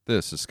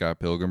This is Scott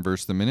Pilgrim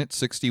vs. the Minute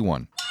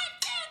 61.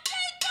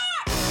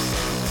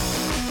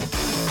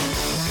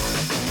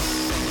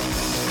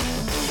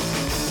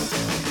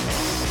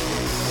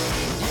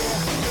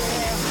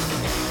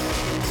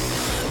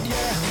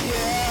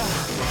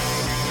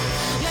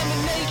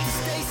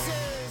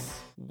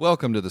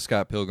 Welcome to the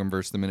Scott Pilgrim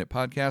vs. the Minute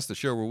podcast, the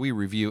show where we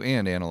review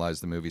and analyze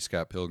the movie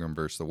Scott Pilgrim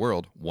vs. the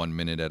World 1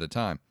 minute at a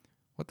time.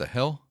 What the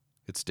hell?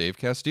 It's Dave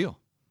Castile.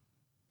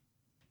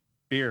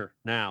 Beer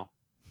now.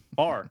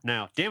 Bar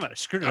now. Damn it, I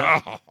screwed it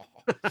up.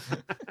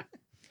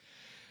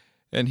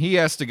 And he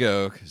has to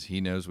go because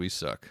he knows we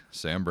suck.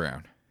 Sam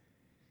Brown.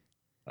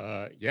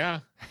 Yeah,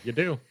 you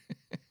do.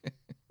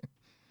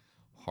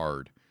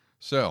 Hard.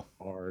 So,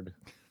 Hard.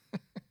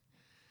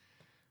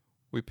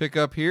 we pick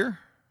up here,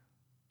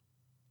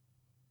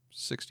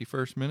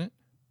 61st minute,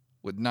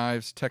 with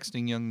Knives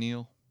texting young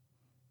Neil.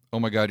 Oh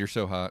my God, you're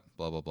so hot.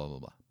 Blah, blah, blah, blah,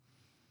 blah.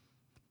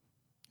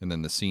 And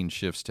then the scene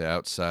shifts to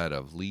outside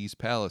of Lee's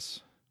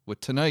palace with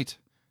tonight,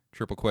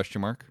 triple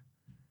question mark,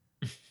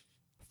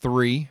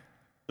 3.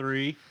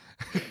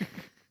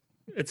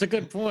 It's a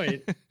good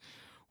point.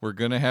 We're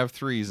going to have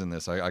 3s in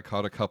this. I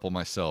caught a couple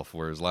myself,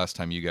 whereas last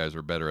time you guys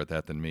were better at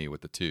that than me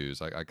with the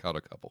 2s. I caught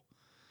a couple.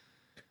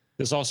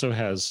 This also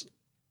has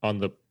on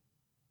the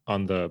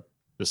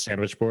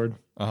sandwich board,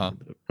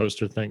 the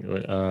poster thing.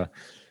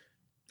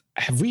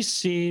 Have we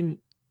seen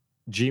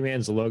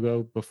G-Man's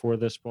logo before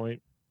this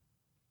point?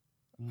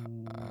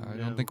 I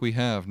don't think we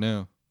have.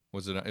 No.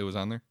 Was it? It was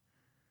on there?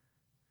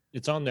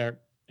 It's on there,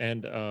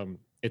 and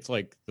it's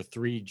like the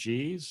 3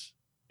 G's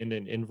in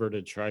an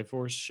inverted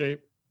Triforce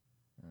shape.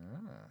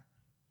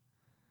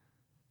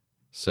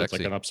 So it's Sexy.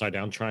 like an upside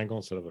down triangle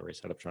instead of a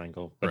race head up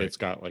triangle, but Right. it's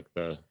got like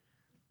the.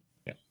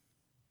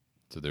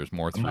 So there's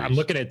more 3s. I'm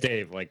looking at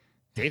Dave. Like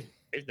Dave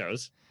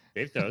knows.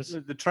 Dave knows.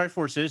 The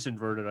Triforce is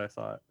inverted, I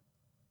thought.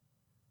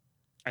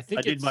 I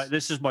think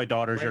This is my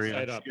daughter's right area.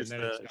 side up, and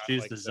then it's got,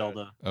 She's like, the the-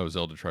 Zelda. Oh,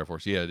 Zelda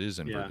Triforce. Yeah, it is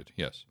inverted.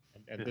 Yes.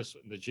 and this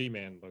the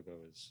G-Man logo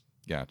is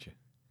Gotcha.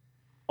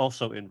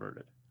 Also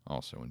inverted.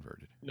 Also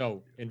inverted.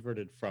 no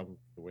inverted from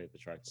the way the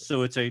Triforce.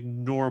 So it's a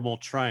normal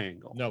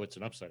triangle, No, it's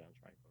an upside down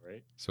triangle,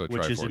 right? So a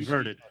which is Triforce.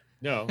 inverted.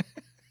 No,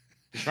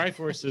 the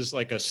Triforce is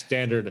like a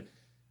standard,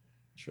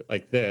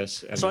 like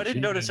this. And So the I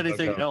didn't notice G-Man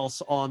anything logo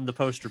else on the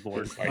poster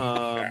board. is like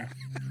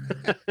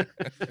that.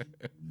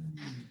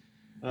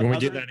 Can we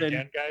do other that than-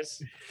 again,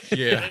 guys?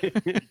 Yeah.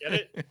 Get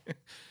it?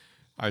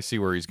 I see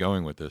where he's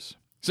going with this.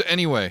 So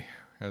anyway,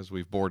 as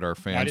we've bored our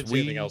fans, I didn't see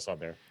anything else on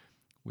there.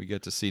 we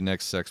get to see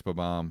Next Sex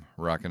Bomb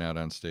rocking out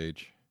on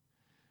stage.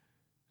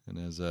 And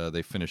as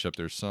they finish up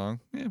their song,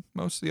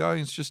 most of the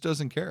audience just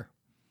doesn't care.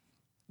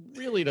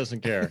 Really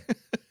doesn't care.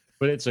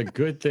 But it's a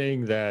good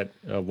thing that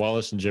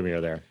Wallace and Jimmy are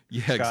there.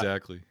 Yeah, Scott.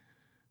 exactly.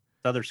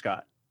 Other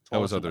Scott. That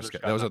was Wallace and other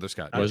Scott. That was other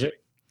Scott. Was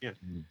it?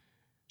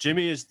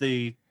 Jimmy is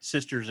the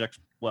sister's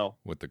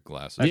With the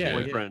glasses. Yeah.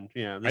 boyfriend.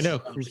 Yeah, I this know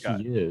is who other Scott.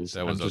 he is.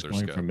 That was I'm just other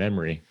going Scott. from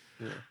memory.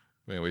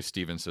 Anyway,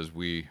 Steven says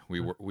we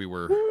were We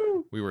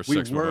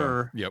sex bomb.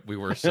 were. Yep, we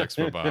were sex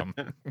bomb.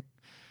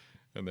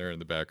 And they're in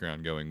the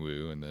background going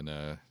woo, and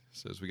then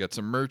says we got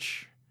some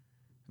merch,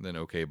 and then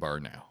okay bar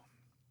now.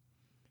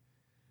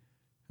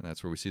 And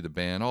that's where we see the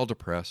band all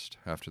depressed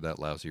after that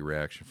lousy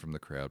reaction from the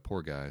crowd.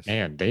 Poor guys.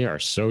 Man, they are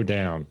so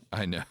down.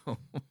 I know.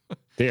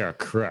 They are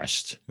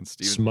crushed, And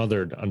Steven,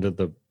 smothered under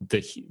the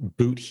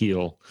boot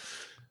heel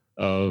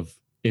of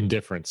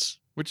indifference.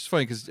 which is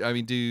funny because I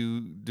mean,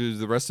 do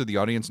the rest of the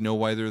audience know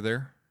why they're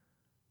there?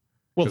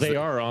 Well, 'Cause they the-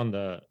 are on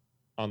the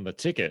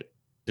ticket.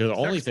 They're the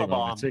only Sex thing on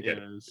bomb the ticket.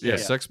 is- Yeah, yeah.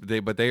 sex.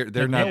 They're But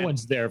not no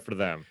one's there for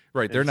them.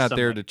 right. They're It's not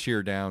there somebody. to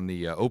cheer down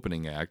the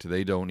opening act.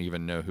 They don't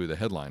even know who the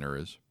headliner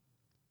is.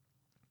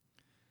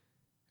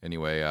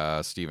 Anyway,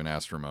 Steven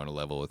asked Ramona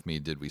level with me,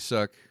 did we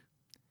suck?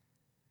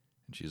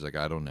 And she's like,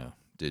 I don't know.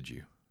 Did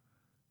you?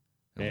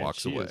 And Man, walks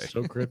she away. is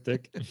so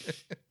cryptic.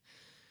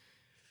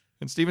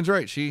 And Steven's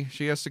right. She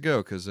has to go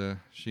because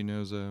she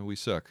knows we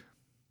suck.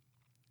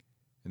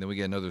 And then we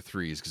get another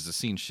 3s because the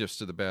scene shifts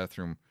to the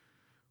bathroom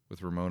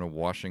with Ramona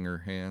washing her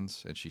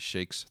hands, and she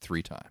shakes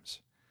 3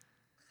 times.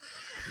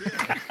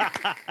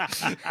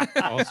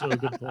 Also a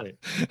good point.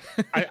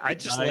 I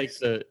just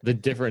Nice. like the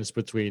difference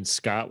between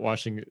Scott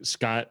washing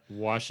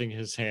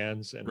his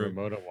hands and Right.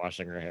 Ramona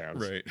washing her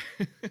hands. Right.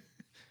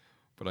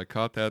 But I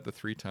caught that the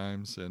 3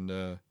 times, and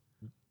then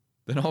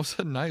all of a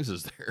sudden Knives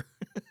is there.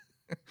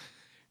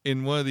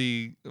 In one of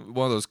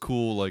those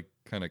cool, like,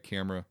 kind of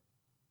camera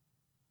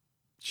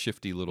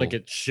shifty little Like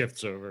it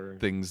shifts over.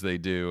 things they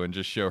do, and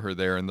just show her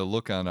there. And the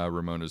look on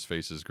Ramona's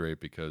face is great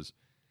because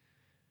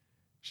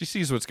she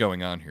sees what's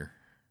going on here.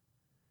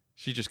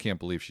 She just can't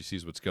believe she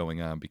sees what's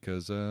going on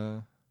because,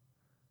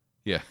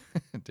 yeah,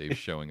 Dave's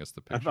showing us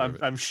the picture of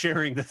it. I'm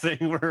sharing the thing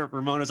where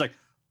Ramona's like,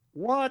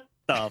 "What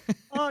the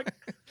fuck?"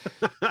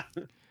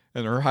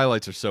 And her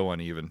highlights are so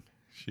uneven.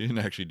 She didn't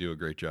actually do a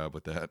great job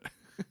with that.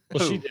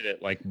 Well, she Who? did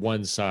it like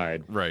one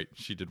side, Right.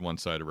 She did one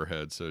side of her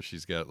head, so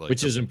she's got like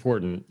which is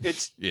important.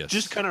 It's yes.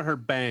 just kind of her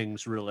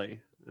bangs, really.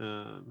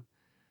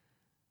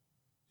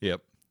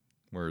 Yep.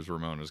 Whereas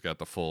Ramona's got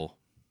the full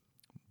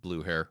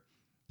blue hair.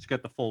 It's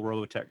got the full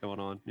Robotech going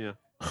on. Yeah.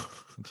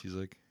 And she's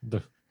like,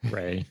 The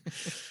Ray.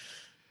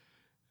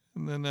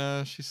 and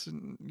then she said,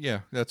 yeah,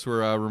 that's where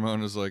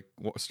Ramona's like,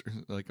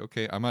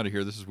 okay, I'm out of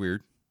here. This is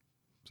weird.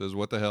 Says,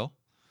 what the hell?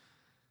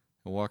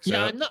 And walks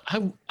out.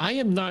 I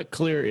am not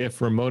clear if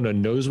Ramona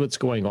knows what's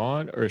going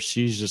on or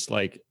she's just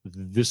like,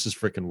 this is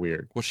freaking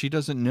weird. Well, she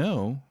doesn't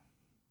know.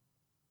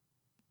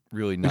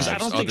 Really not. Because I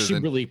don't think she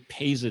really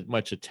pays it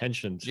much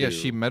attention to. Yeah,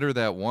 she met her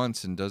that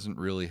once and doesn't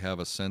really have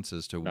a sense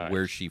as to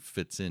where she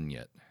fits in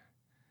yet.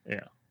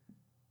 Yeah.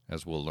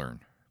 As we'll learn.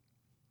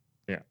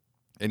 Yeah.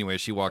 Anyway,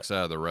 she walks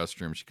out of the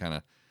restroom. She kind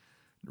of,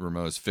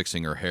 Ramona's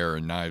fixing her hair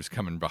and Knives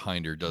coming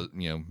behind her,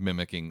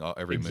 mimicking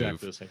every move.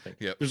 Exactly the same thing.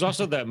 Yep. There's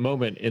also that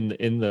moment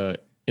in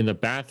the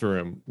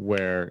bathroom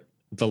where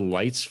the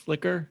lights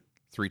flicker.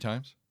 3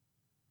 times?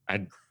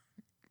 I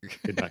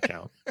could not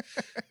count.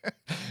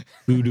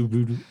 Voodoo,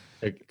 voodoo.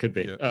 It could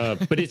be. Yeah.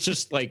 But it's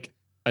just like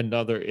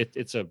another.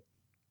 It's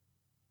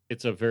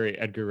a very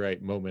Edgar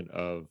Wright moment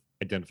of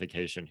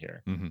identification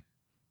here. Mm-hmm.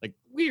 Like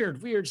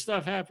weird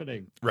stuff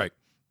happening. Right.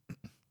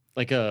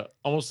 Like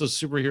almost a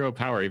superhero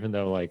power, even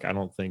though like I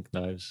don't think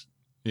Knives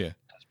has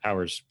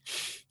powers.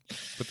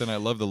 But then I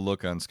love the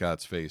look on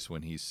Scott's face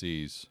when he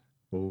sees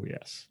Oh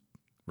yes.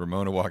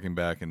 Ramona walking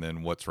back and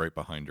then what's right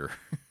behind her.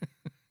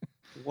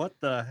 What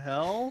the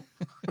hell?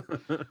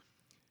 And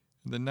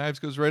then Knives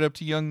goes right up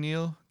to young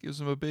Neil,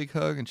 gives him a big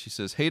hug, and she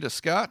says, "Hey to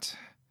Scott."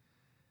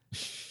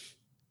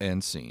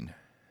 End scene.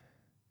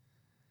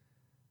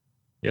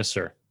 Yes,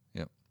 sir.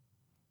 Yep.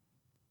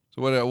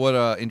 So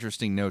what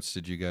interesting notes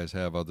did you guys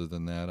have other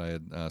than that? I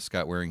had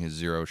Scott wearing his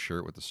Zero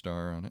shirt with the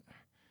star on it.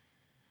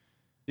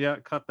 Yeah,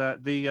 cut that.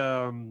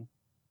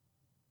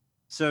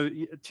 So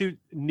to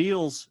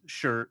Neil's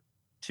shirt,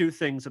 2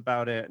 things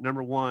about it.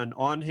 Number one,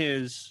 on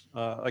his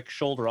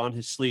shoulder, on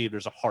his sleeve,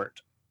 there's a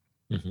heart.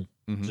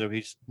 Mm-hmm. So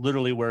he's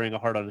literally wearing a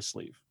heart on his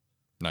sleeve.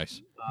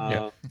 Nice.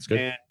 Yeah, that's good.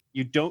 And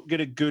you don't get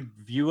a good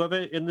view of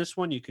it in this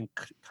one. You can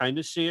kind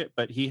of see it,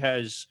 but he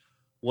has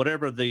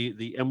whatever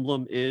the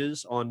emblem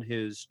is on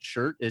his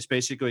shirt is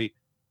basically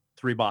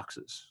 3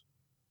 boxes.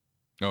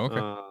 Oh,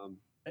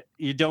 okay.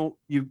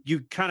 You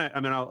kind of, I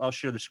mean, I'll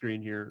share the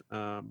screen here.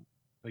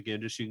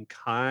 Again, just so you can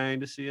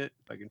kind of see it.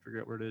 If I can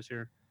figure out where it is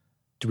here.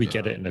 Do we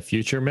get it in a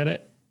future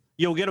minute?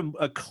 You'll get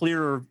a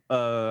clearer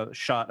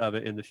shot of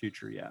it in the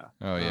future. Yeah.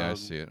 Oh yeah, I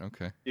see it.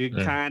 Okay. You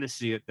can kind of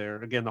see it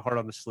there. Again, the heart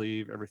on the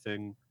sleeve,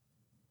 everything,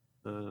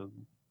 and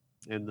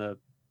the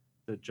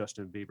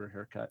Justin Bieber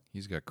haircut.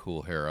 He's got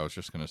cool hair. I was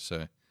just gonna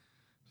say.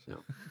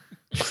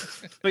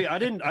 But yeah, I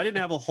didn't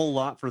have a whole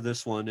lot for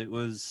this one. It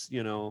was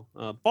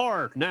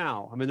bar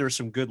now. I mean, there were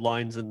some good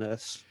lines in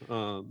this.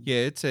 Yeah,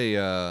 it's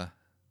a.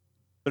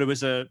 But it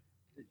was a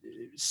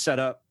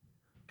setup,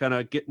 kind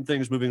of getting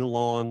things moving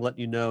along, letting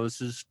you know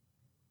this is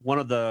one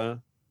of the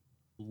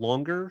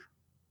longer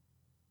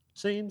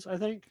scenes, I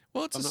think.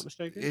 Well, if I'm not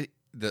mistaken.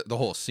 The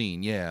whole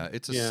scene, yeah.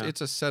 It's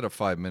a set of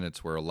 5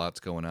 minutes where a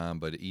lot's going on,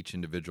 but each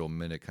individual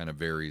minute kind of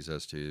varies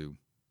as to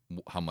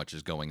how much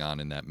is going on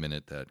in that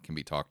minute that can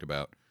be talked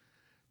about.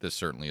 This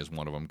certainly is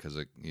one of them because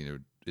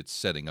it's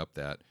setting up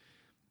that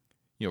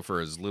for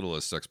as little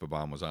as Sex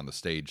Bob-omb was on the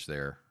stage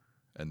there,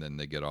 and then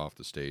they get off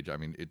the stage. I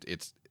mean,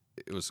 it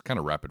was kind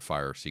of rapid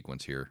fire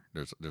sequence here.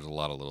 There's a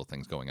lot of little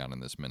things going on in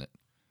this minute.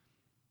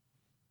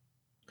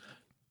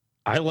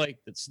 I like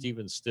that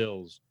Steven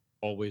Stills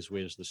always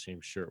wears the same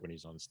shirt when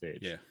he's on stage.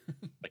 Yeah.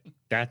 Like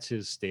that's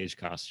his stage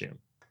costume.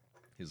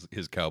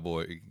 His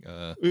cowboy.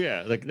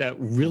 Yeah, like that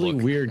really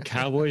look. weird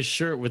cowboy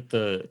shirt with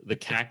the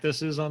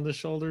cactuses on the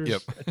shoulders.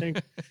 Yep. I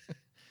think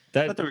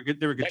I thought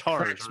they were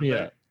guitars. cracks me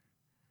up.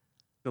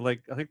 They're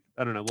like, I think,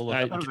 I don't know. We'll look.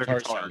 I thought they were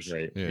Guitar sounds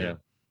right. Yeah.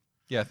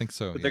 Yeah, I think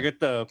so. But they get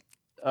the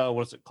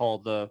what's it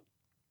called, the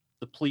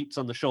pleats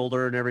on the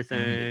shoulder and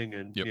everything,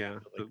 and Yep. yeah,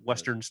 the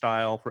Western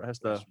style has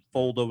the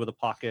fold over the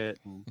pocket.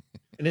 And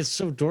it's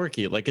so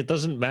dorky. Like it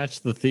doesn't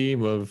match the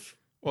theme of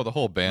Well, the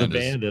whole the band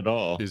band at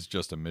all. is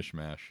just a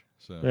mishmash.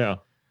 So Yeah.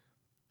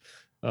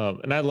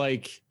 And I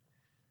like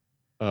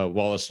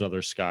Wallace and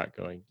other Scott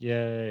going,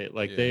 yay.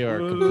 Like they are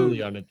completely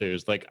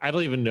unenthused. Like I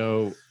don't even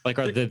know, like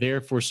are they there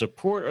for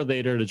support or are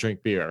they there to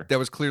drink beer? that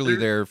was clearly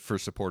there for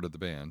support of the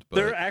band. But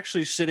They're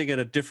actually sitting at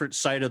a different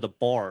side of the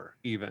bar.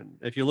 Even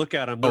if you look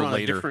at them, they're on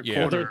later. a different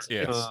Yeah. corner.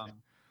 Yes.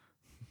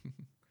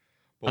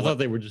 I thought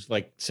they were just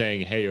like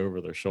saying hey over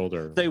their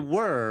shoulder. They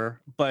were,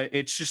 but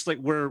it's just like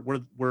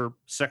we're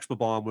Sex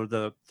Bob-omb. We're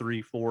the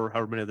 3, 4,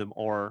 however many of them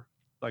are.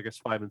 I guess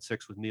 5 and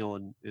 6 with Neil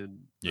and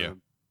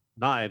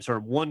Knives are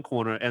in one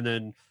corner, and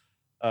then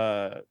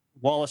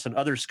Wallace and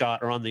other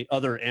Scott are on the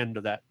other end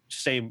of that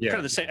same kind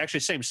of the same,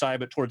 actually same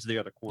side, but towards the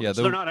other corner. Yeah,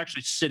 so they're not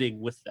actually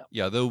sitting with them.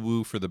 Yeah, they'll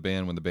woo for the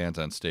band when the band's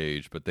on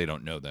stage, but they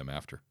don't know them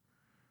after.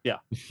 Yeah,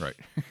 right.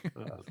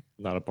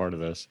 Not a part of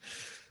this.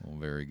 Well,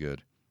 very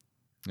good.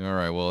 All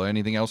right. Well,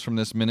 anything else from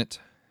this minute?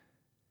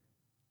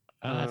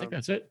 I think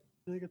that's it.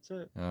 I think that's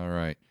it. All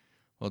right.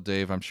 Well,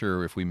 Dave, I'm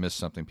sure if we missed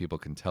something, people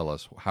can tell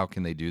us. How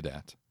can they do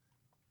that?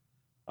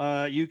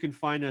 You can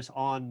find us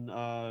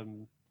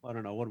on I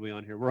don't know. What are we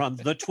on here? We're on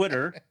the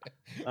Twitter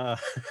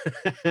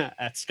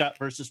at Scott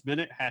versus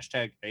Minute,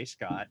 hashtag Hey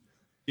Scott.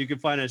 You can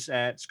find us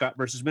at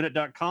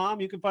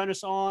scottversusminute.com. You can find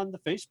us on the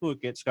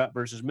Facebook at Scott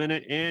versus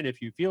Minute. And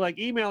if you feel like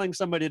emailing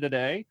somebody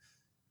today,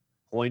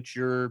 point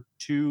your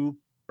to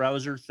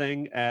browser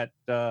thing at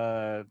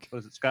what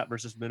is it, Scott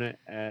versus Minute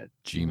at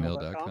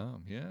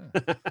gmail.com.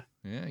 Yeah.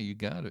 Yeah, you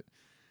got it.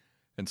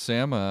 And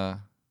Sam,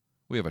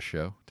 we have a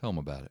show. Tell them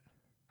about it.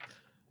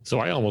 So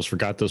I almost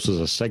forgot this was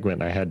a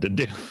segment I had to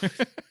do.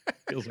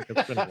 Feels like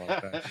it's been a long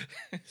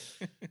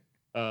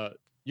time.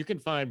 You can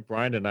find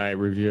Brian and I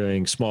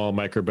reviewing small,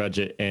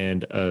 micro-budget,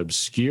 and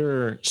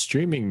obscure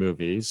streaming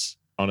movies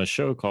on a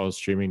show called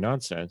Streaming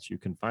Nonsense. You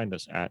can find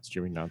us at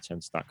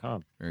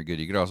streamingnonsense.com. Very good.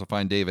 You can also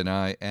find Dave and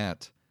I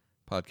at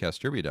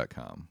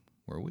podcastderby.com,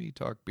 where we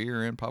talk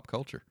beer and pop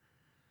culture.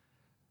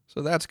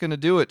 So that's going to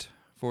do it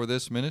for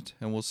this minute,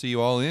 and we'll see you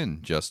all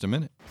in just a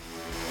minute.